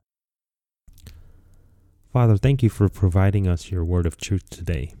Father, thank you for providing us your word of truth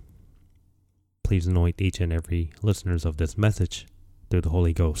today. Please anoint each and every listeners of this message through the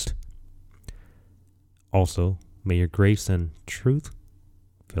Holy Ghost. Also, may your grace and truth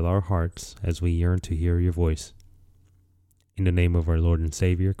fill our hearts as we yearn to hear your voice. In the name of our Lord and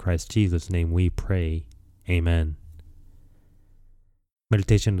Savior, Christ Jesus' name we pray. Amen.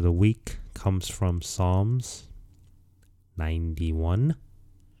 Meditation of the week comes from Psalms 91.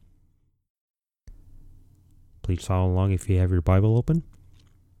 Please follow along if you have your Bible open.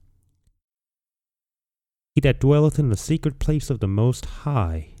 He that dwelleth in the secret place of the Most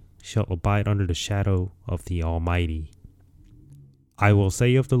High shall abide under the shadow of the Almighty. I will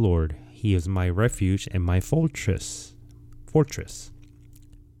say of the Lord, He is my refuge and my fortress.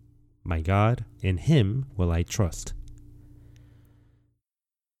 My God, in Him will I trust.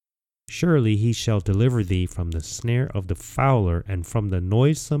 Surely He shall deliver thee from the snare of the fowler and from the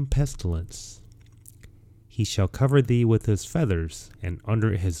noisome pestilence. He shall cover thee with His feathers, and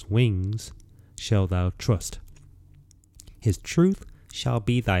under His wings shalt thou trust. His truth shall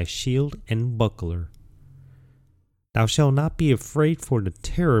be thy shield and buckler. Thou shalt not be afraid for the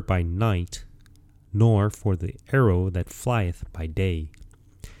terror by night, nor for the arrow that flieth by day,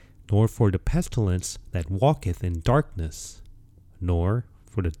 nor for the pestilence that walketh in darkness, nor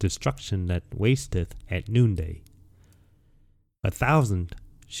for the destruction that wasteth at noonday. 1,000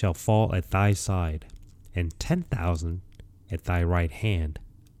 shall fall at thy side, and 10,000 at thy right hand,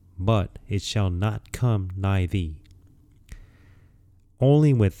 but it shall not come nigh thee.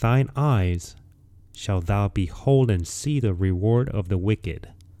 Only with thine eyes shalt thou behold and see the reward of the wicked,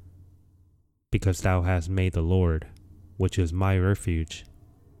 because thou hast made the Lord, which is my refuge,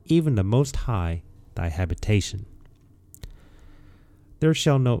 even the Most High, thy habitation. There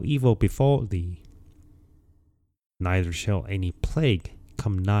shall no evil befall thee, neither shall any plague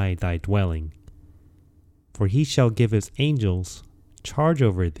come nigh thy dwelling. For He shall give His angels charge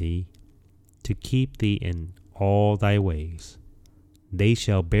over thee, to keep thee in all thy ways. They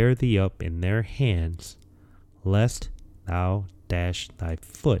shall bear thee up in their hands, lest thou dash thy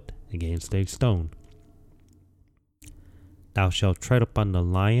foot against a stone. Thou shalt tread upon the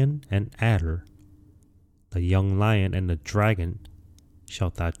lion and adder, the young lion and the dragon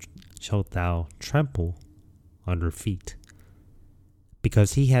shalt thou trample under feet.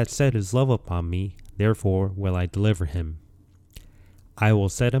 Because He hath set His love upon me, therefore will I deliver him. I will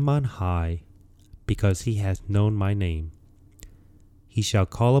set him on high, because he hath known my name. He shall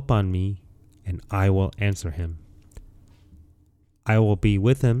call upon me, and I will answer him. I will be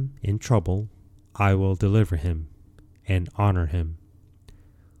with him in trouble. I will deliver him and honor him.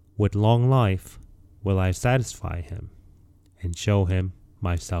 With long life will I satisfy him and show him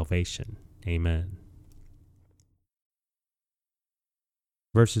my salvation. Amen.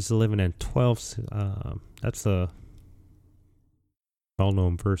 Verses 11 and 12, that's the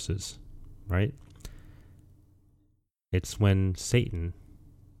well-known verses, right? It's when Satan,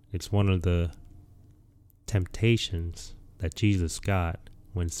 it's one of the temptations that Jesus got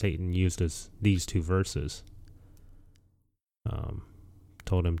when Satan used these two verses.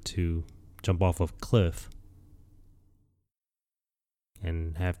 Told him to jump off a cliff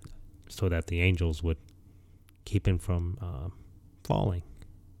and so that the angels would keep him from falling.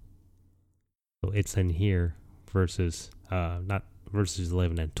 So it's in here, not verses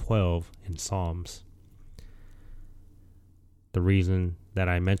 11 and 12 in Psalms. The reason that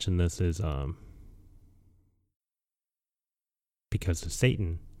I mention this is because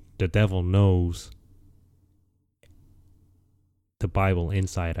Satan, the devil, knows the Bible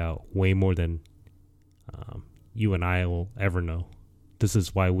inside out way more than you and I will ever know. This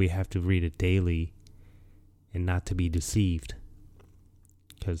is why we have to read it daily and not to be deceived.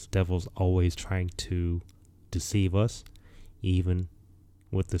 Because the devil's always trying to deceive us, even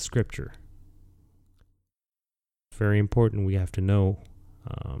with the scripture. It's very important we have to know,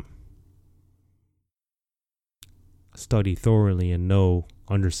 study thoroughly and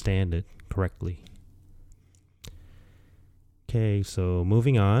understand it correctly. Okay, so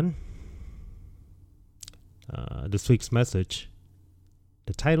moving on. This week's message,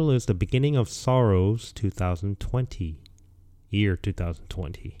 the title is The Beginning of Sorrows 2020. Year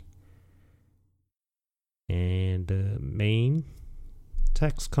 2020. And the main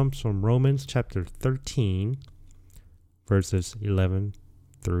text comes from Romans chapter 13, verses 11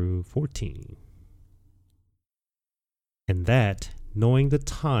 through 14. And that, knowing the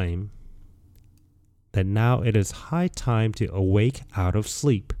time, that now it is high time to awake out of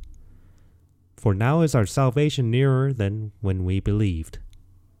sleep. For now is our salvation nearer than when we believed.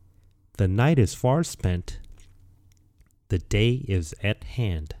 The night is far spent, the day is at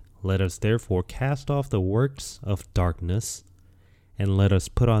hand. Let us therefore cast off the works of darkness, and let us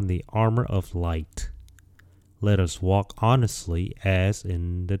put on the armor of light. Let us walk honestly as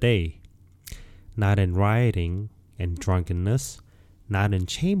in the day, not in rioting and drunkenness, not in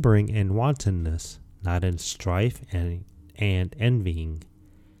chambering and wantonness, not in strife and envying.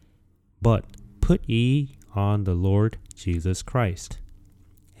 But put ye on the Lord Jesus Christ,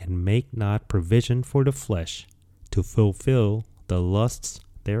 and make not provision for the flesh to fulfill the lusts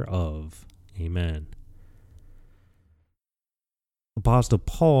thereof. Amen. Apostle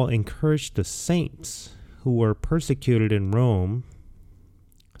Paul encouraged the saints who were persecuted in Rome,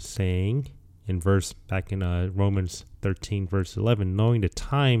 saying back in Romans 13 verse 11, knowing the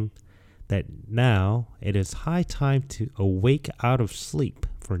time that now it is high time to awake out of sleep,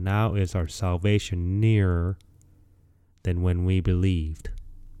 for now is our salvation nearer than when we believed.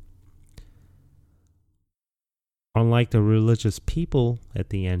 Unlike the religious people at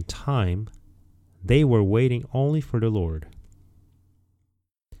the end time, they were waiting only for the Lord.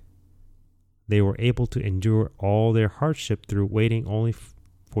 They were able to endure all their hardship through waiting only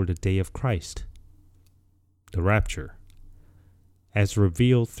for the day of Christ, the rapture, as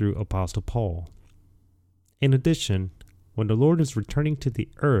revealed through Apostle Paul. In addition, when the Lord is returning to the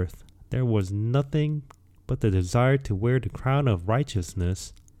earth, there was nothing but the desire to wear the crown of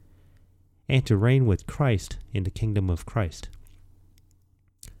righteousness and to reign with Christ in the kingdom of Christ.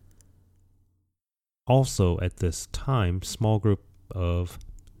 Also at this time, small group of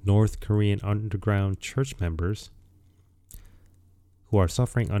North Korean underground church members who are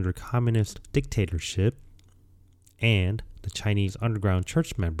suffering under communist dictatorship, and the Chinese underground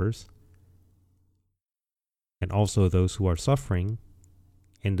church members, and also those who are suffering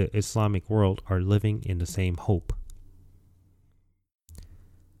in the Islamic world, are living in the same hope.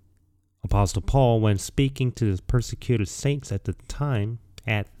 Apostle Paul, when speaking to the persecuted saints at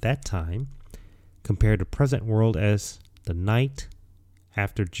that time, compared the present world as the night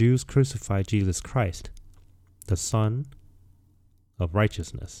after Jews crucified Jesus Christ, the Son of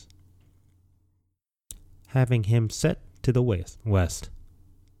righteousness, having him set to the west.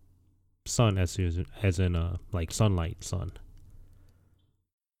 Sun as in like sunlight, sun.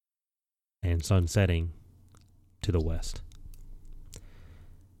 And sun setting to the west.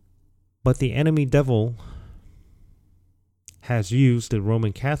 But the enemy devil has used the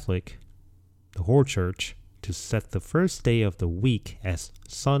Roman Catholic, the whore church, to set the first day of the week as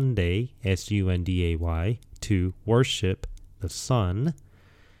Sunday, Sunday, to worship the sun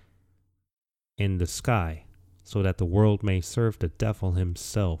in the sky, so that the world may serve the devil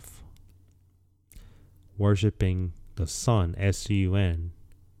himself. Worshipping the sun, S-U-N,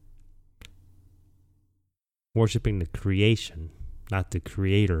 worshipping the creation, not the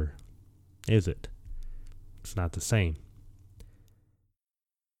creator, is it? It's not the same.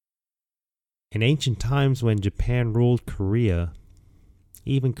 In ancient times, when Japan ruled Korea,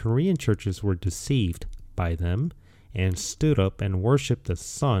 even Korean churches were deceived by them and stood up and worshipped the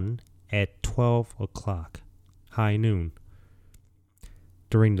sun at 12 o'clock, high noon,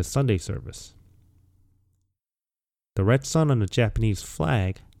 during the Sunday service. The red sun on the Japanese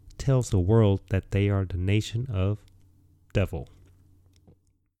flag tells the world that they are the nation of devil.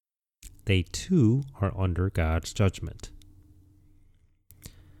 They too are under God's judgment.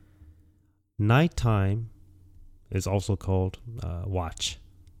 Nighttime is also called watch.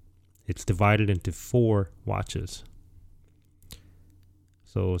 It's divided into 4 watches.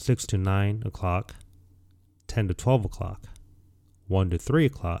 So 6 to 9 o'clock, 10 to 12 o'clock, 1 to 3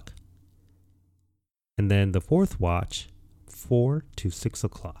 o'clock, and then the 4th watch, 4 to 6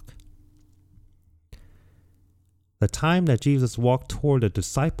 o'clock. The time that Jesus walked toward the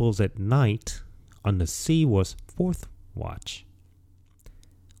disciples at night on the sea was 4th watch,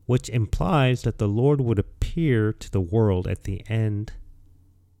 which implies that the Lord would appear to the world at the end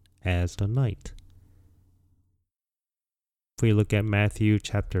as the night. If we look at Matthew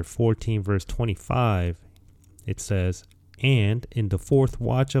chapter 14, verse 25, it says, "And in the 4th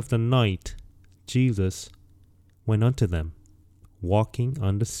watch of the night, Jesus went unto them, walking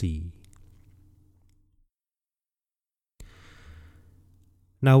on the sea."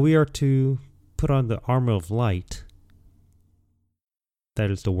 Now we are to put on the armor of light, that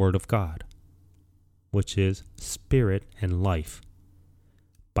is the word of God, which is spirit and life,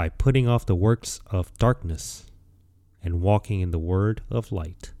 by putting off the works of darkness and walking in the word of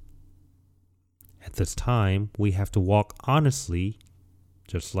light. At this time, we have to walk honestly,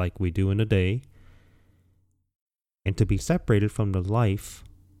 just like we do in the day, and to be separated from the life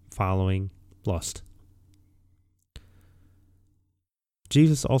following lust.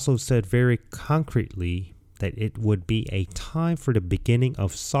 Jesus also said very concretely that it would be a time for the beginning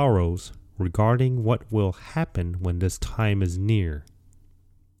of sorrows regarding what will happen when this time is near.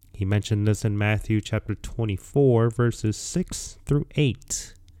 He mentioned this in Matthew chapter 24, verses 6 through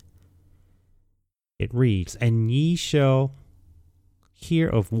 8. It reads, "And ye shall hear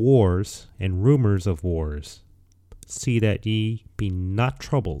of wars and rumors of wars. See that ye be not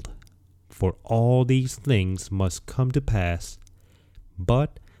troubled, for all these things must come to pass,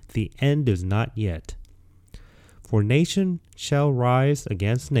 but the end is not yet. For nation shall rise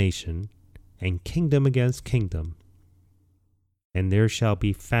against nation, and kingdom against kingdom. And there shall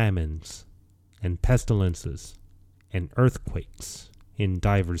be famines, and pestilences, and earthquakes in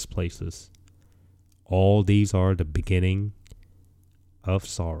divers places. All these are the beginning of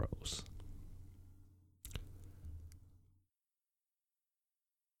sorrows."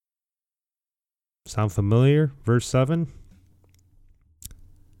 Sound familiar? Verse 7.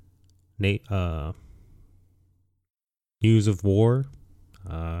 News of war.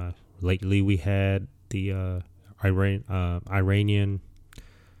 Lately we had the Iranian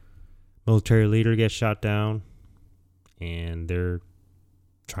military leader get shot down, and they're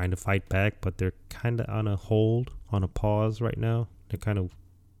trying to fight back, but they're kind of on a pause right now. They're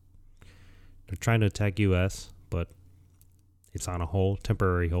trying to attack U.S., but it's on a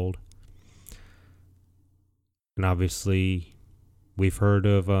temporary hold. And obviously, we've heard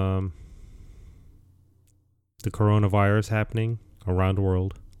of the coronavirus happening around the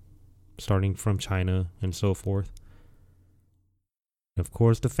world, starting from China and so forth. And of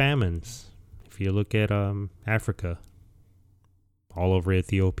course, the famines. If you look at Africa, all over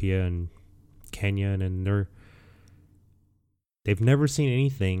Ethiopia and Kenya, and they've never seen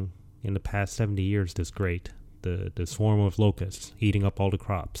anything in the past 70 years this great. The swarm of locusts eating up all the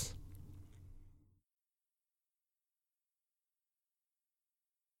crops.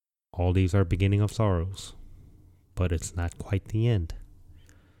 All these are beginning of sorrows, but it's not quite the end.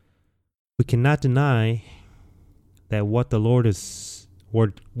 We cannot deny that what the Lord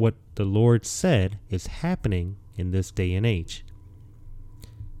said is happening in this day and age.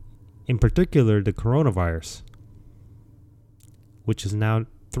 In particular, the coronavirus, which is now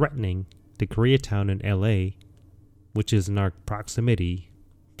threatening the Koreatown in LA, which is in our proximity,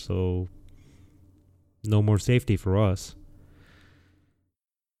 so no more safety for us.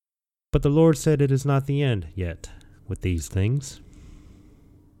 But the Lord said it is not the end yet with these things.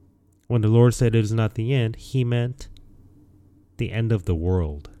 When the Lord said it is not the end, he meant the end of the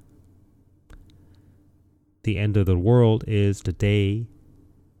world. The end of the world is the day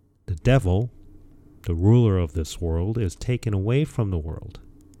the devil, the ruler of this world, is taken away from the world.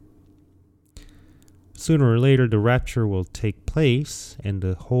 Sooner or later, the rapture will take place, and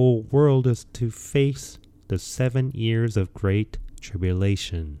the whole world is to face the 7 years of great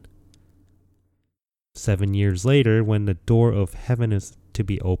tribulation. 7 years later, when the door of heaven is to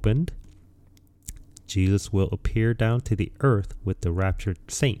be opened, Jesus will appear down to the earth with the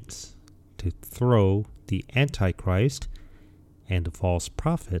raptured saints to throw the Antichrist and the false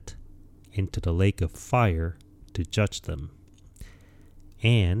prophet into the lake of fire to judge them,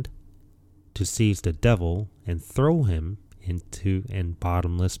 and to seize the devil and throw him into a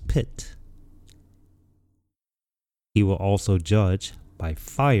bottomless pit. He will also judge by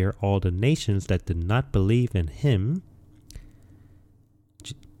fire all the nations that did not believe in him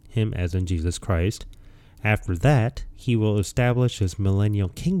as in Jesus Christ. After that, he will establish his millennial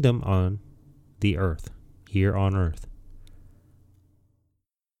kingdom on the earth, here on earth.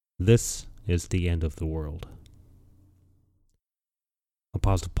 This is the end of the world.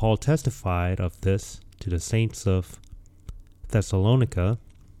 Apostle Paul testified of this to the saints of Thessalonica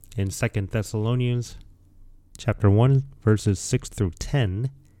in 2 Thessalonians chapter 1, verses 6 through 10.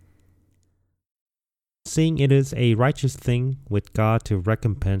 Seeing it is a righteous thing with God to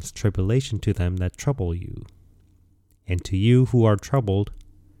recompense tribulation to them that trouble you, and to you who are troubled,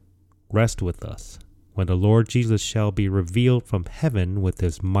 rest with us, when the Lord Jesus shall be revealed from heaven with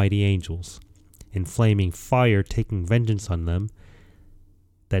his mighty angels, in flaming fire, taking vengeance on them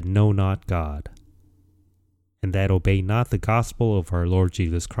that know not God, and that obey not the gospel of our Lord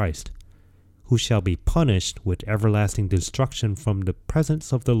Jesus Christ, who shall be punished with everlasting destruction from the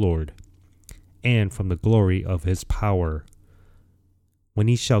presence of the Lord, and from the glory of his power, when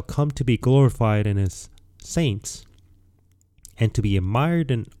he shall come to be glorified in his saints, and to be admired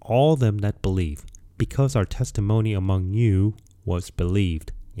in all them that believe, because our testimony among you was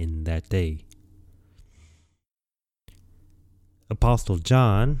believed in that day. Apostle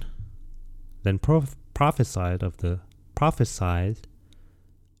John then prophesied of the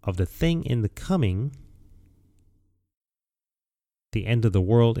thing in the coming, the end of the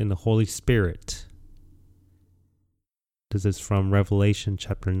world, in the Holy Spirit. This is from Revelation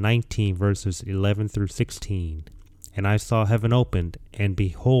chapter 19, verses 11 through 16. And I saw heaven opened, and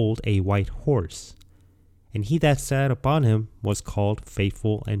behold, a white horse. And he that sat upon him was called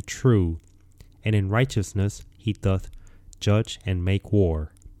Faithful and True, and in righteousness he doth judge and make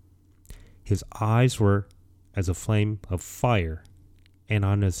war. His eyes were as a flame of fire, and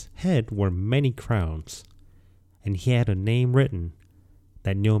on his head were many crowns. And he had a name written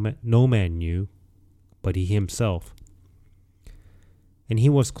that no man knew, but he himself. And he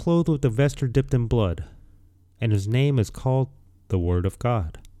was clothed with a vesture dipped in blood, and his name is called the Word of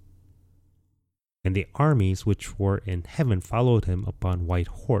God. And the armies which were in heaven followed him upon white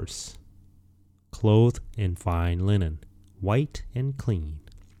horse, clothed in fine linen, white and clean.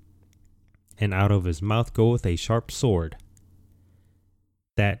 And out of his mouth goeth a sharp sword,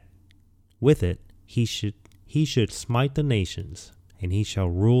 that with it he should smite the nations, and he shall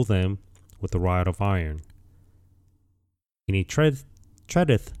rule them with a rod of iron. And he treadeth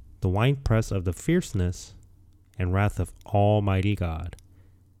the winepress of the fierceness and wrath of Almighty God.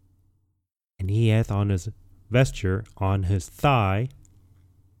 And he hath on his vesture, on his thigh,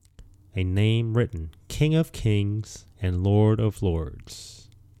 a name written, King of Kings and Lord of Lords.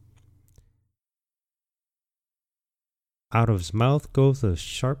 Out of his mouth goeth a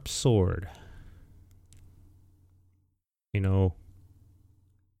sharp sword. You know,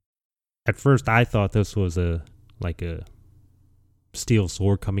 at first I thought this was a steel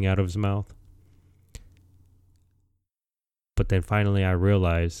sword coming out of his mouth. But then finally I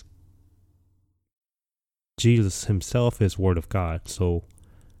realized Jesus himself is Word of God. So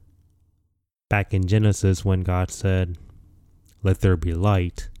back in Genesis, when God said, let there be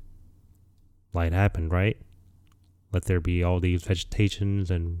light, light happened, right? Let there be all these vegetations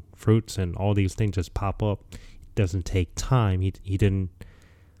and fruits and all these things just pop up. It doesn't take time. He didn't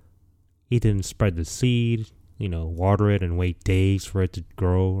spread the seed, water it and wait days for it to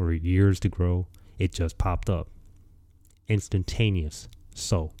grow or years to grow. It just popped up. Instantaneous.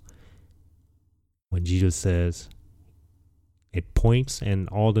 So when Jesus says it points, and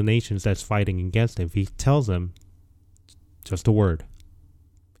all the nations that's fighting against him, he tells them just a word.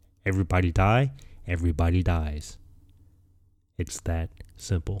 Everybody die, everybody dies. It's that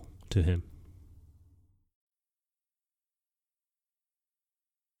simple to him.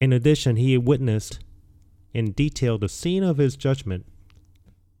 In addition, he witnessed in detail the scene of his judgment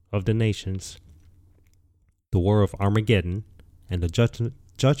of the nations, the war of Armageddon, and the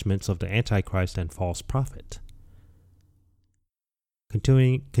judgments of the Antichrist and false prophet.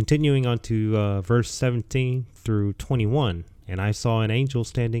 Continuing on to verse 17 through 21, and I saw an angel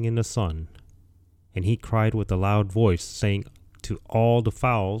standing in the sun, and he cried with a loud voice, saying to all the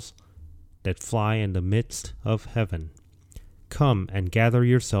fowls that fly in the midst of heaven, come and gather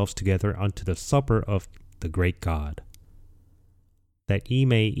yourselves together unto the supper of the great God, that ye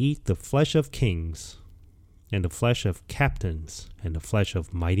may eat the flesh of kings, and the flesh of captains, and the flesh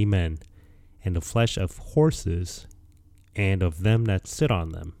of mighty men, and the flesh of horses, and of them that sit on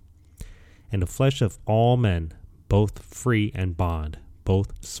them, and the flesh of all men, both free and bond,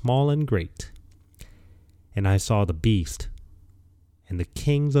 both small and great. And I saw the beast, and the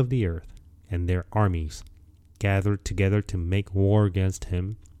kings of the earth, and their armies, gathered together to make war against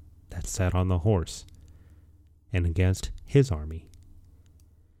him that sat on the horse, and against his army.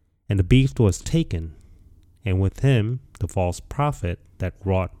 And the beast was taken, and with him the false prophet that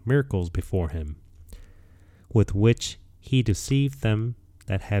wrought miracles before him, with which he deceived them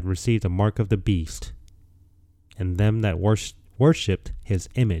that had received the mark of the beast, and them that worshipped his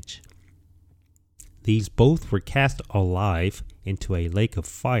image. These both were cast alive into a lake of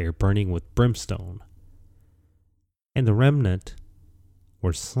fire burning with brimstone. And the remnant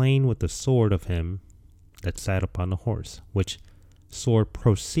were slain with the sword of him that sat upon the horse, which sword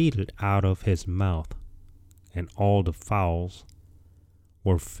proceeded out of his mouth, and all the fowls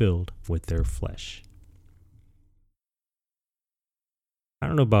were filled with their flesh. I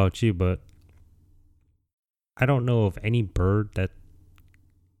don't know about you, but I don't know of any bird that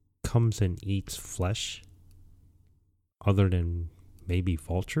comes and eats flesh other than maybe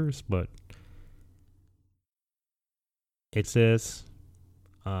vultures, but it says,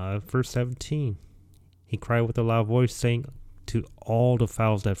 verse 17, he cried with a loud voice, saying to all the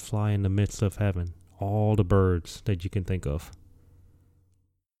fowls that fly in the midst of heaven, all the birds that you can think of.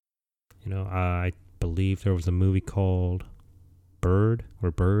 I believe there was a movie called Bird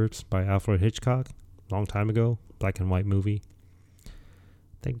or Birds by Alfred Hitchcock a long time ago, black and white movie.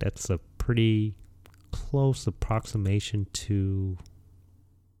 I think that's a pretty close approximation to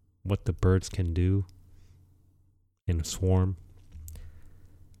what the birds can do in a swarm.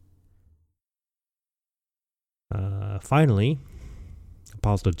 Finally,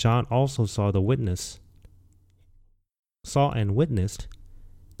 Apostle John also saw and witnessed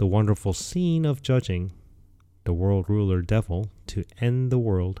the wonderful scene of judging the world ruler devil to end the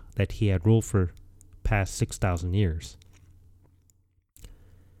world that he had ruled for past 6,000 years.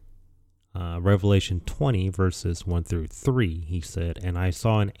 Revelation 20 verses 1 through 3, he said, "And I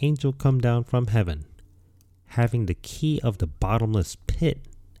saw an angel come down from heaven, having the key of the bottomless pit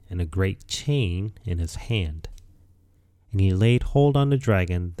and a great chain in his hand. And he laid hold on the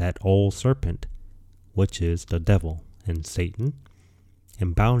dragon, that old serpent, which is the devil and Satan,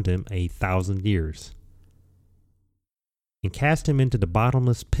 and bound him 1,000 years, and cast him into the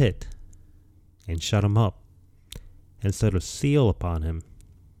bottomless pit, and shut him up, and set a seal upon him,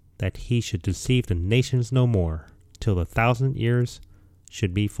 that he should deceive the nations no more, till the 1,000 years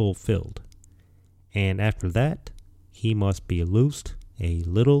should be fulfilled. And after that, he must be loosed a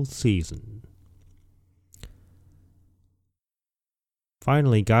little season."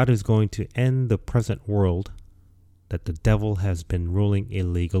 Finally, God is going to end the present world that the devil has been ruling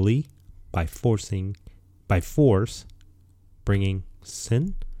illegally by force, bringing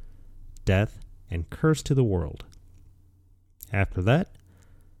sin, death, and curse to the world. After that,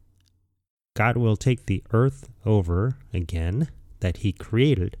 God will take the earth over again that he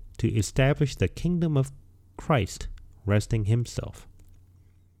created to establish the kingdom of Christ, resting himself.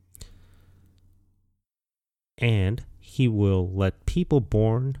 And he will let people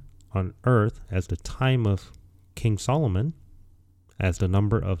born on earth as the time of King Solomon, as the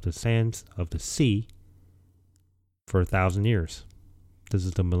number of the sands of the sea, for 1,000 years. This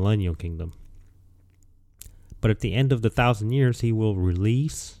is the millennial kingdom. But at the end of the 1,000 years, he will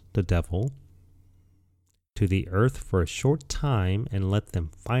release the devil to the earth for a short time and let them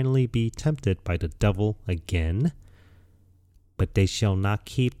finally be tempted by the devil again, but they shall not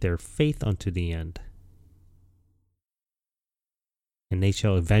keep their faith unto the end. And they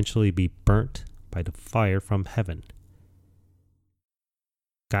shall eventually be burnt by the fire from heaven.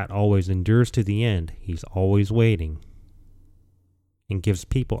 God always endures to the end. He's always waiting and gives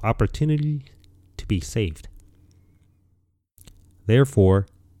people opportunity to be saved. Therefore,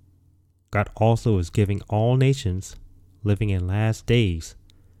 God also is giving all nations living in last days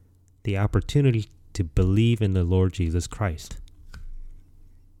the opportunity to believe in the Lord Jesus Christ.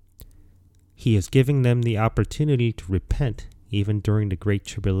 He is giving them the opportunity to repent even during the Great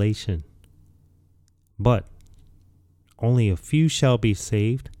Tribulation. But only a few shall be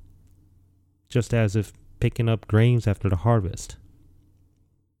saved, just as if picking up grains after the harvest.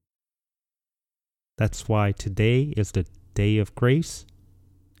 That's why today is the day of grace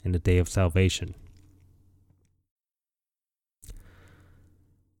and the day of salvation.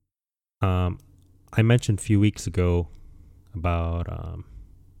 I mentioned a few weeks ago about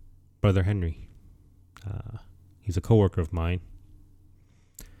Brother Henry. He's a coworker of mine.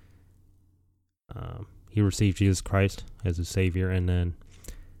 He received Jesus Christ as his Savior, and then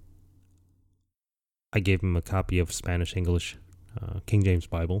I gave him a copy of Spanish English King James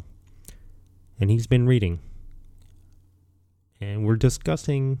Bible, and he's been reading. And we're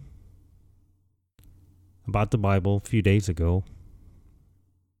discussing about the Bible a few days ago.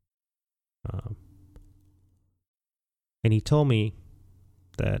 And he told me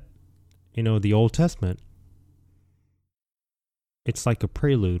that, the Old Testament, it's like a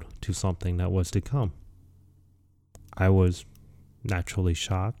prelude to something that was to come. I was naturally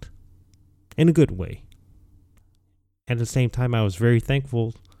shocked in a good way. At the same time, I was very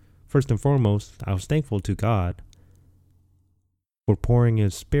thankful. First and foremost, I was thankful to God for pouring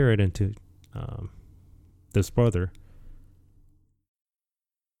his spirit into this brother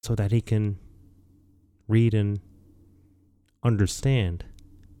so that he can read and understand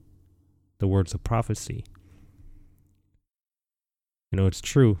the words of prophecy. It's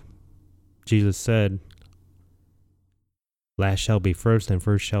true. Jesus said, "Last shall be first and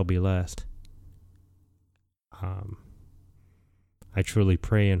first shall be last." I truly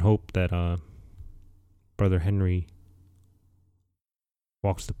pray and hope that Brother Henry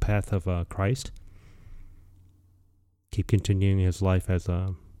walks the path of Christ. Keep continuing his life as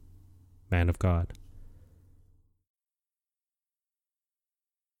a man of God.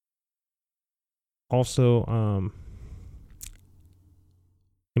 Also,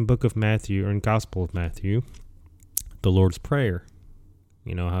 in Book of Matthew, or in Gospel of Matthew, the Lord's Prayer,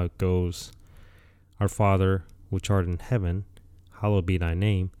 how it goes: "Our Father, which art in heaven, hallowed be thy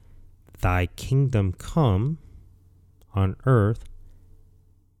name. Thy kingdom come on earth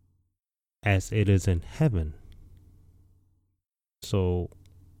as it is in heaven." So,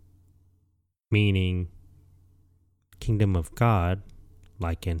 meaning kingdom of God,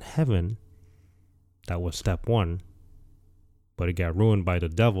 like in heaven, That was step one. But it got ruined by the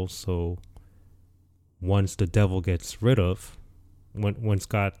devil. So once the devil gets rid of, once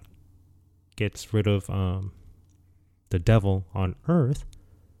God gets rid of the devil on earth,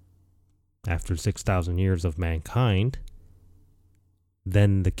 after 6,000 years of mankind,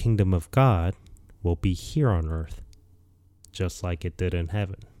 then the kingdom of God will be here on earth, just like it did in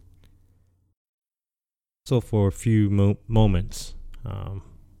heaven. So for a few moments,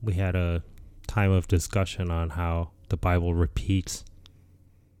 we had a time of discussion on how the Bible repeats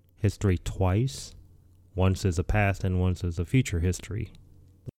history twice. Once is a past and once is a future history.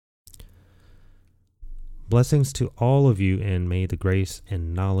 Blessings to all of you, and may the grace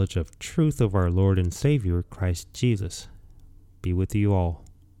and knowledge of truth of our Lord and Savior, Christ Jesus, be with you all.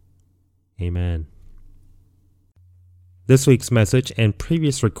 Amen. This week's message and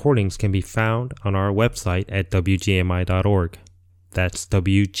previous recordings can be found on our website at wgmi.org. That's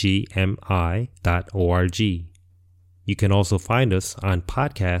wgmi.org. You can also find us on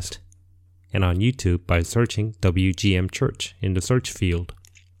podcast and on YouTube by searching WGM Church in the search field.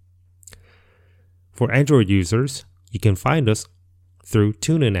 For Android users, you can find us through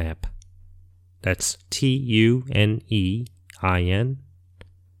TuneIn app. That's TUNEIN,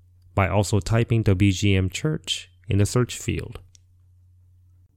 by also typing WGM Church in the search field.